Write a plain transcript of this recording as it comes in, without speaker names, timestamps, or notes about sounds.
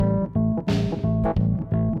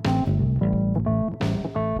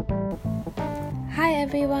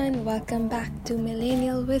everyone, welcome back to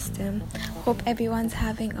Millennial Wisdom. Hope everyone's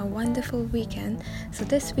having a wonderful weekend. So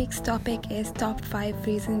this week's topic is top 5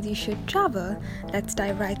 reasons you should travel. Let's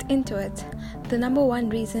dive right into it. The number one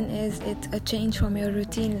reason is it's a change from your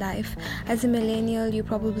routine life. As a millennial, you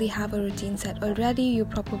probably have a routine set already. You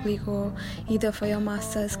probably go either for your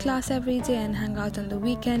master's class every day and hang out on the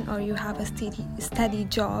weekend, or you have a steady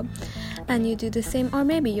job and you do the same, or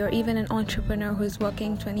maybe you're even an entrepreneur who's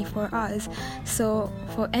working 24 hours. So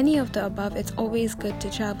for any of the above, it's always good to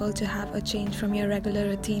travel, to have a change from your regular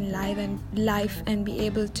routine life and be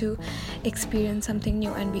able to experience something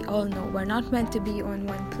new. And we all know we're not meant to be on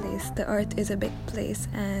one place. The earth is a big place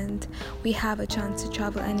and we have a chance to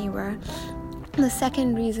travel anywhere. The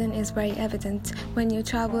second reason is very evident. When you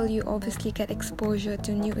travel, you obviously get exposure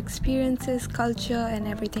to new experiences, culture, and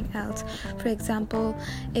everything else. For example,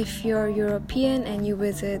 if you're European and you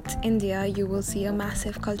visit India, you will see a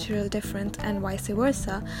massive cultural difference and vice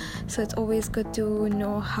versa. So it's always good to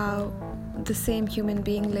know how the same human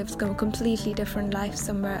being lives a completely different life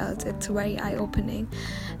somewhere else. It's very eye-opening.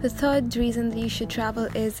 The third reason that you should travel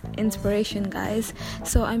is inspiration, guys.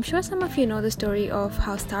 So I'm sure some of you know the story of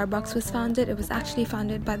how Starbucks was founded. It was actually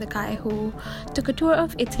founded by the guy who took a tour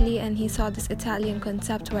of Italy and he saw this Italian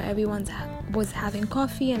concept where everyone was having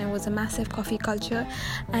coffee and it was a massive coffee culture,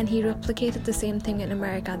 and he replicated the same thing in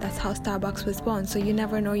America. That's how Starbucks was born. So you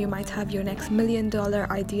never know, you might have your next $1 million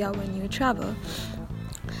idea when you travel.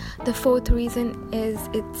 The fourth reason is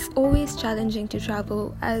it's always challenging to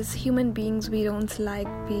travel. As human beings, we don't like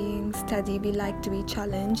being steady, we like to be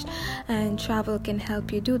challenged, and travel can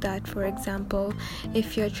help you do that. For example,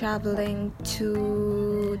 if you're traveling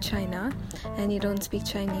to China and you don't speak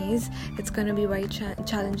Chinese, it's going to be very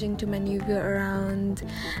challenging to maneuver around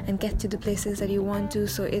and get to the places that you want to,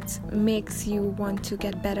 so it makes you want to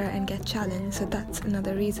get better and get challenged. So that's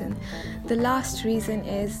another reason. The last reason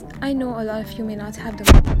is, I know a lot of you may not have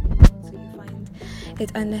the money, so you find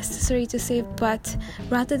it unnecessary to save, but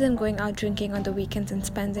rather than going out drinking on the weekends and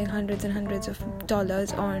spending hundreds and hundreds of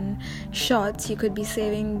dollars on shots, you could be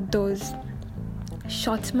saving those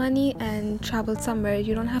shot money and travel somewhere.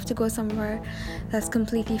 You don't have to go somewhere that's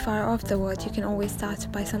completely far off the world. You can always start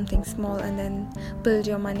by something small and then build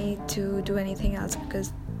your money to do anything else,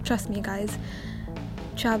 because trust me guys,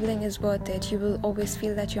 traveling is worth it. You will always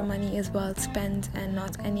feel that your money is well spent and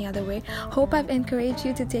not any other way. Hope I've encouraged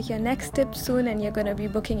you to take your next step soon, and you're going to be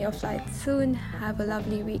booking your flight soon. Have a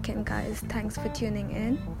lovely weekend, guys. Thanks for tuning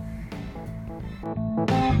in.